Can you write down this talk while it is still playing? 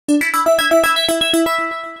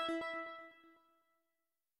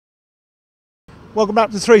Welcome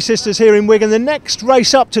back to Three Sisters here in Wigan. The next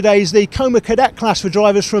race up today is the Coma Cadet class for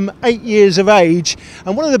drivers from 8 years of age.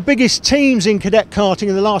 And one of the biggest teams in cadet karting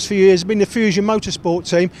in the last few years has been the Fusion Motorsport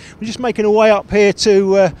team. We're just making our way up here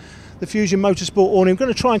to the Fusion Motorsport awning. I'm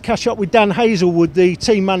going to try and catch up with Dan Hazelwood, the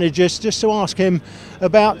team manager, just to ask him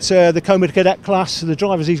about the Coma Cadet class, the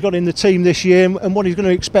drivers he's got in the team this year and what he's going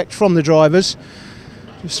to expect from the drivers.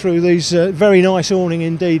 Just through these very nice awning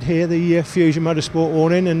indeed here, the Fusion Motorsport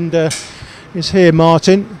awning, and is here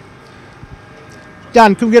Martin.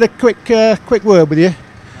 Dan, can we get a quick word with you? Oh,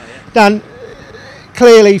 yeah. Dan,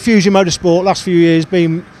 clearly Fusion Motorsport last few years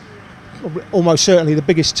been almost certainly the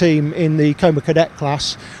biggest team in the Coma Cadet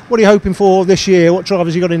class. What are you hoping for this year? What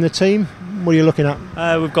drivers you got in the team? What are you looking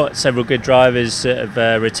at? We've got several good drivers that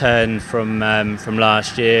have returned from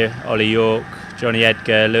last year. Ollie York, Johnny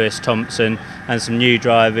Edgar, Lewis Thompson, and some new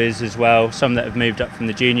drivers as well. Some that have moved up from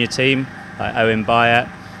the junior team, like Owen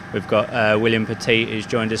Byatt. We've got William Petit, who's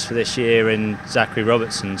joined us for this year, and Zachary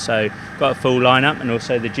Robertson. So got a full lineup, and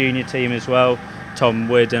also the junior team as well. Tom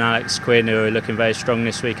Wood and Alex Quinn, who are looking very strong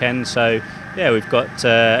this weekend. So yeah, we've got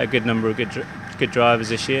a good number of good drivers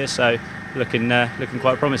this year. So looking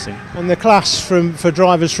quite promising. And the class for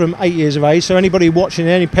drivers from 8 years of age. So anybody watching,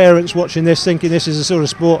 any parents watching this, thinking this is the sort of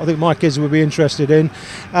sport I think my kids would be interested in.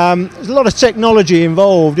 There's a lot of technology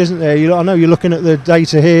involved, isn't there? I know you're looking at the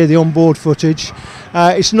data here, the onboard footage.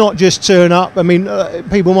 It's not just turn up. I mean,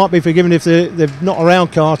 people might be forgiven if they're not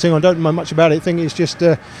around karting. I don't know much about it. I think it's just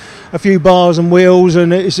a few bars and wheels,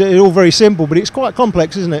 and it's all very simple, but it's quite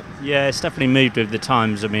complex, isn't it? Yeah, it's definitely moved with the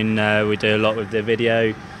times. I mean, we do a lot with the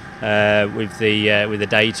video, with the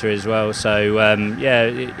data as well. So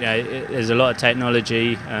there's a lot of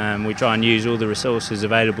technology. We try and use all the resources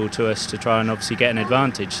available to us to try and obviously get an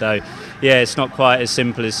advantage. So yeah, it's not quite as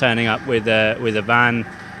simple as turning up with a van.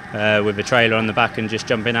 With a trailer on the back and just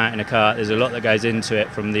jumping out in a cart. There's a lot that goes into it,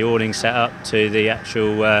 from the awning setup to the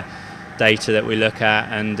actual data that we look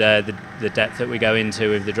at, and the depth that we go into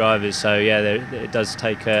with the drivers. So yeah, it does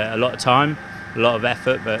take a lot of time, a lot of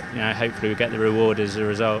effort, but hopefully we get the reward as a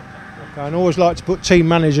result. Okay, and I always like to put team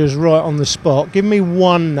managers right on the spot. Give me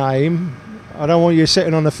one name. I don't want you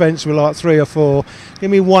sitting on the fence with like 3 or 4.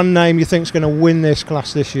 Give me one name you think's going to win this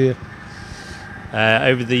class this year.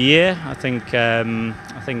 Over the year, I think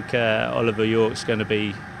Oliver York's going to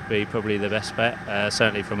be probably the best bet.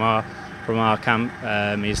 Certainly from our camp,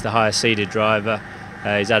 he's the highest seeded driver.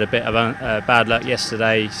 He's had a bit of bad luck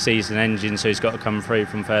yesterday, seized an engine, so he's got to come through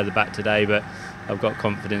from further back today. But I've got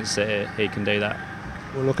confidence that he can do that.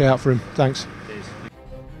 We'll look out for him. Thanks.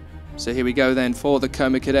 So here we go then for the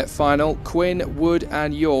Coma Cadet final. Quinn, Wood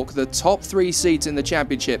and York, the top 3 seeds in the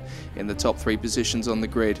championship, in the top 3 positions on the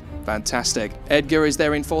grid. Fantastic. Edgar is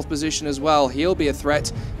there in 4th position as well. He'll be a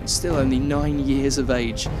threat, and still only 9 years of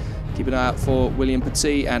age. Keep an eye out for William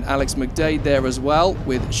Petit and Alex McDade there as well,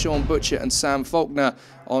 with Sean Butcher and Sam Faulkner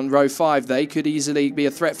on row 5. They could easily be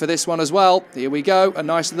a threat for this one as well. Here we go, a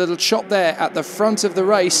nice little chop there at the front of the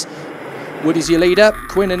race. Wood is your leader.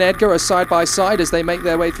 Quinn and Edgar are side by side as they make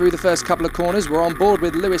their way through the first couple of corners. We're on board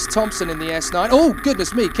with Lewis Thompson in the S9. Oh,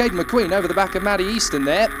 goodness me, Caden McQueen over the back of Maddie Easton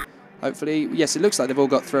there. Hopefully, yes, it looks like they've all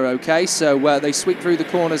got through okay. So they sweep through the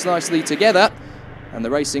corners nicely together. And the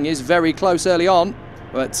racing is very close early on.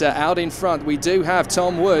 But out in front, we do have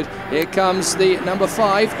Tom Wood. Here comes the number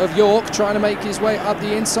 5 of York, trying to make his way up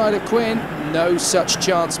the inside of Quinn. No such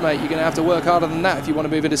chance, mate. You're going to have to work harder than that if you want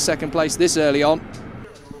to move into 2nd place this early on.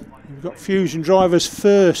 We've got Fusion drivers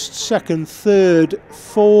 1st, 2nd, 3rd,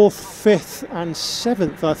 4th, 5th and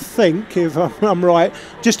 7th, I think, if I'm right.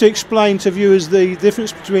 Just to explain to viewers the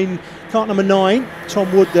difference between cart number 9,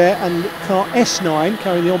 Tom Wood there, and cart S9,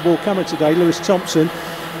 carrying the onboard camera today, Lewis Thompson.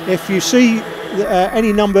 If you see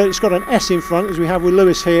any number that's got an S in front, as we have with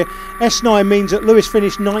Lewis here, S9 means that Lewis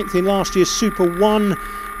finished 9th in last year's Super 1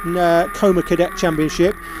 Coma Cadet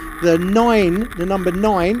Championship. The number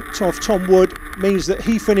 9 of Tom Wood means that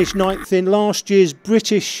he finished 9th in last year's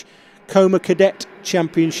British Coma Cadet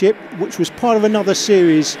Championship, which was part of another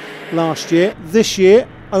series last year. This year,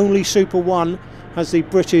 only Super 1 has the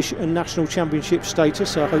British and National Championship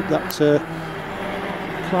status. So I hope that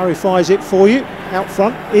clarifies it for you. Out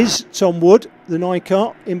front is Tom Wood, the 9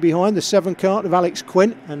 cart. In behind, the 7 cart of Alex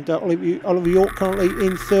Quinn, and Oliver York currently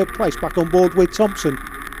in 3rd place, back on board with Thompson.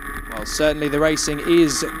 Well, certainly the racing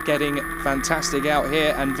is getting fantastic out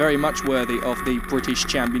here and very much worthy of the British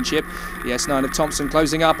Championship. The S9 of Thompson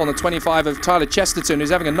closing up on the 25 of Tyler Chesterton,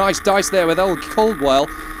 who's having a nice dice there with Ollie Caldwell.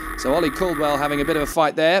 So Ollie Caldwell having a bit of a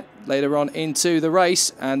fight there later on into the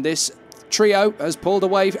race, and this trio has pulled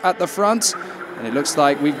away at the front. And it looks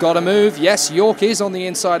like we've got a move. Yes, York is on the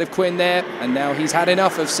inside of Quinn there, and now he's had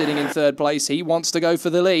enough of sitting in third place. He wants to go for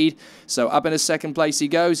the lead. So up into second place he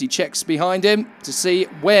goes. He checks behind him to see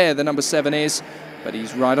where the number 7 is, but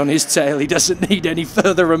he's right on his tail. He doesn't need any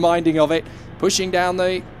further reminding of it. Pushing down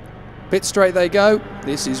the pit straight they go.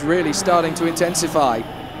 This is really starting to intensify.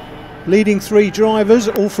 Leading 3 drivers,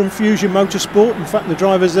 all from Fusion Motorsport. In fact, the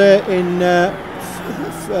drivers there in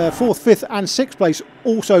 4th, 5th and 6th place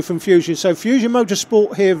also from Fusion. So Fusion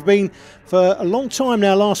Motorsport here have been for a long time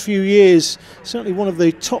now, last few years, certainly one of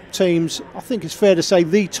the top teams. I think it's fair to say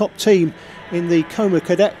the top team in the Coma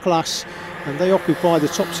Cadet class, and they occupy the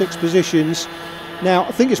top 6 positions. Now,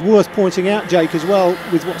 I think it's worth pointing out, Jake, as well,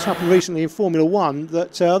 with what's happened recently in Formula 1,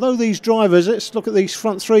 that although these drivers, let's look at these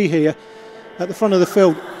front 3 here, at the front of the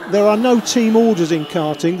field, there are no team orders in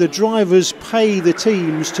karting. The drivers pay the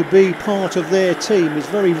teams to be part of their team. It's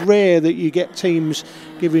very rare that you get teams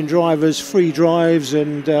giving drivers free drives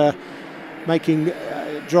and making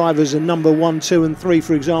drivers a number 1, 2 and 3,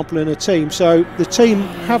 for example, in a team. So the team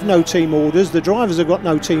have no team orders. The drivers have got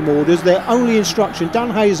no team orders. Their only instruction,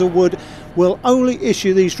 Dan Hazelwood will only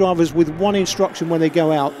issue these drivers with one instruction when they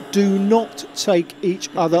go out: do not take each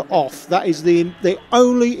other off. That is the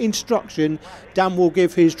only instruction Dan will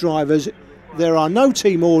give his drivers. There are no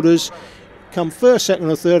team orders. Come first, second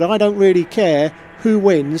or third, I don't really care who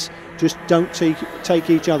wins, just don't take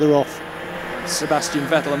each other off. Sebastian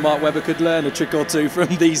Vettel and Mark Webber could learn a trick or two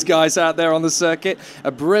from these guys out there on the circuit.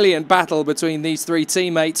 A brilliant battle between these 3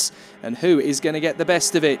 teammates, and who is going to get the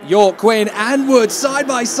best of it? York, Quinn and Wood side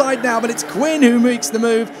by side now, but it's Quinn who makes the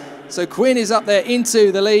move. So Quinn is up there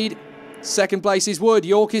into the lead. Second place is Wood,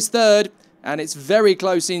 York is third, and it's very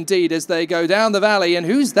close indeed as they go down the valley. And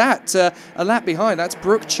who's that? A lap behind, that's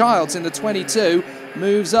Brooke Childs in the 22,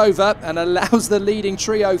 moves over and allows the leading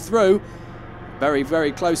trio through. Very,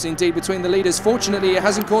 very close indeed between the leaders. Fortunately, it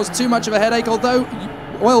hasn't caused too much of a headache, although,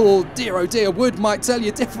 well, oh dear, Wood might tell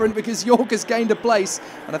you different, because York has gained a place.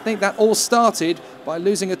 And I think that all started by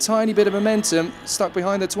losing a tiny bit of momentum, stuck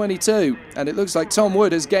behind the 22. And it looks like Tom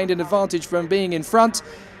Wood has gained an advantage from being in front.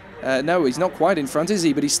 No, he's not quite in front, is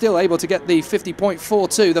he? But he's still able to get the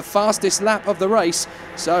 50.42, the fastest lap of the race.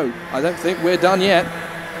 So I don't think we're done yet.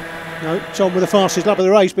 No, Tom with the fastest lap of the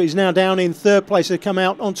race, but he's now down in third place. They come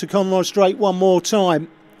out onto Conroy Straight one more time.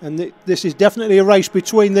 And this is definitely a race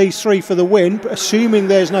between these 3 for the win, but assuming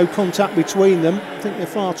there's no contact between them. I think they're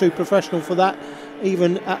far too professional for that,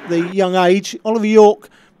 even at the young age. Oliver York,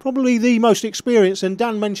 probably the most experienced, and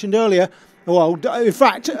Dan mentioned earlier, well, in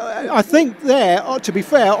fact, I think there, to be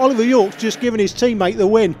fair, Oliver York's just given his teammate the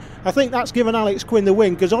win. I think that's given Alex Quinn the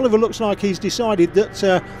win, because Oliver looks like he's decided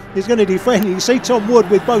that he's going to defend. You can see Tom Wood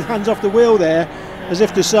with both hands off the wheel there, as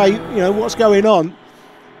if to say, you know, what's going on.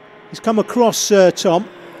 He's come across Tom,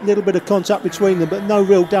 a little bit of contact between them, but no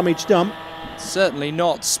real damage done. Certainly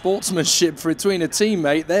not sportsmanship between a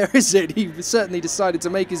teammate there, is it? He certainly decided to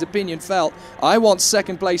make his opinion felt. I want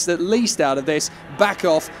second place at least out of this. Back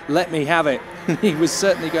off, let me have it. He was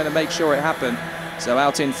certainly going to make sure it happened. So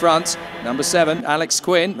out in front, number 7, Alex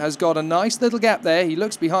Quinn, has got a nice little gap there. He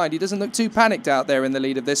looks behind. He doesn't look too panicked out there in the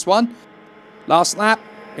lead of this one. Last lap,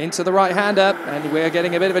 into the right-hander, and we're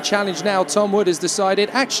getting a bit of a challenge now. Tom Wood has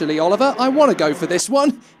decided, actually, Oliver, I want to go for this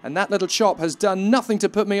one. And that little chop has done nothing to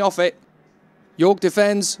put me off it. York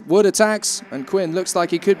defends, Wood attacks, and Quinn looks like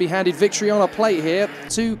he could be handed victory on a plate here.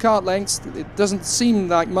 2 kart lengths, it doesn't seem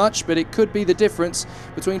like much, but it could be the difference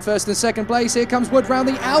between first and second place. Here comes Wood round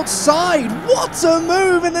the outside. What a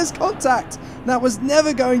move, and there's contact. That was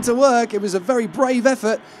never going to work. It was a very brave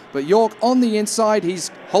effort, but York on the inside, he's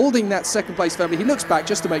holding that second place firmly. He looks back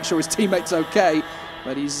just to make sure his teammate's okay,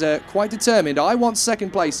 but he's quite determined. I want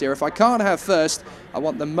second place here. If I can't have first, I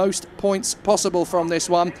want the most points possible from this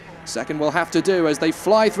one. Second will have to do as they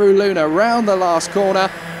fly through Luna round the last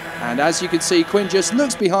corner. And as you can see, Quinn just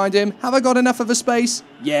looks behind him. Have I got enough of a space?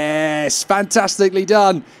 Yes, fantastically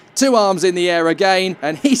done. 2 arms in the air again,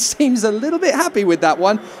 and he seems a little bit happy with that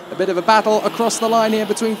one. A bit of a battle across the line here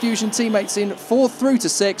between Fusion teammates in 4th through to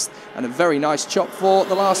 6th, and a very nice chop for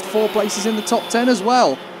the last 4 places in the top 10 as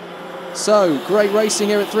well. So, great racing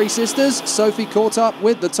here at Three Sisters. Sophie caught up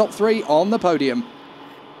with the top 3 on the podium.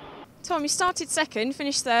 Tom, you started second,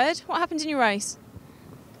 finished third. What happened in your race?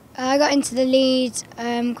 I got into the lead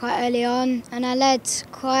quite early on, and I led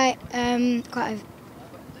quite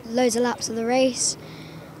loads of laps of the race.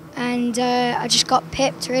 And I just got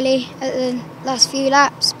pipped really at the last few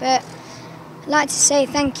laps. But I'd like to say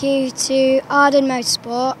thank you to Arden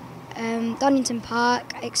Motorsport, Donington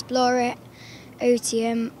Park, Explore It,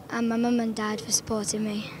 OTM, and my mum and dad for supporting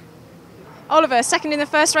me. Oliver, second in the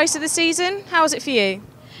first race of the season. How was it for you?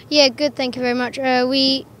 Yeah, good, thank you very much.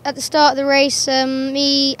 We, at the start of the race,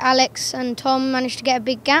 me, Alex and Tom managed to get a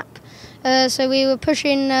big gap. So we were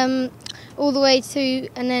pushing all the way to,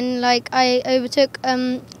 and then I overtook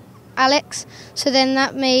Alex, so then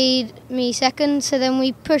that made me second. So then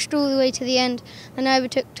we pushed all the way to the end, and I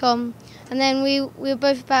overtook Tom. And then we were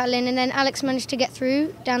both battling, and then Alex managed to get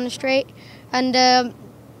through down the straight. And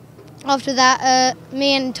after that,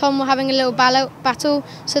 me and Tom were having a little battle,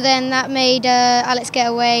 so then that made Alex get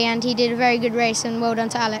away, and he did a very good race, and well done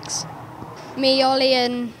to Alex. Me, Ollie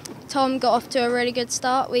and Tom got off to a really good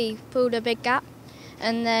start. We pulled a big gap,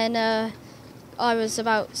 and then I was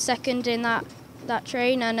about second in that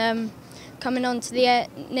train, and coming on to the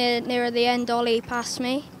nearer the end, Ollie passed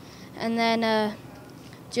me, and then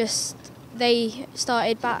they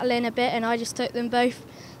started battling a bit, and I just took them both.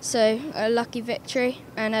 So a lucky victory,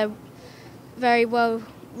 and a very well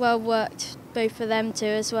worked both of them too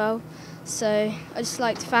as well. So I just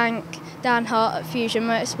like to thank Dan Hart at Fusion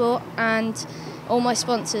Motorsport and all my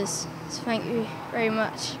sponsors. So thank you very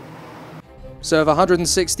much. So if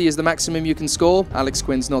 160 is the maximum you can score, Alex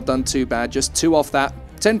Quinn's not done too bad, just 2 off that.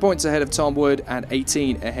 10 points ahead of Tom Wood and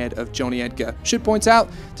 18 ahead of Johnny Edgar. Should point out,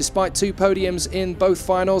 despite 2 podiums in both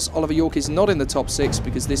finals, Oliver York is not in the top 6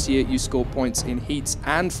 because this year you score points in heats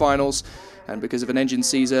and finals. And because of an engine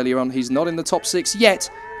seize earlier on, he's not in the top 6 yet.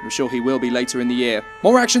 I'm sure he will be later in the year.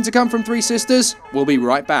 More action to come from Three Sisters. We'll be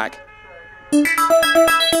right back.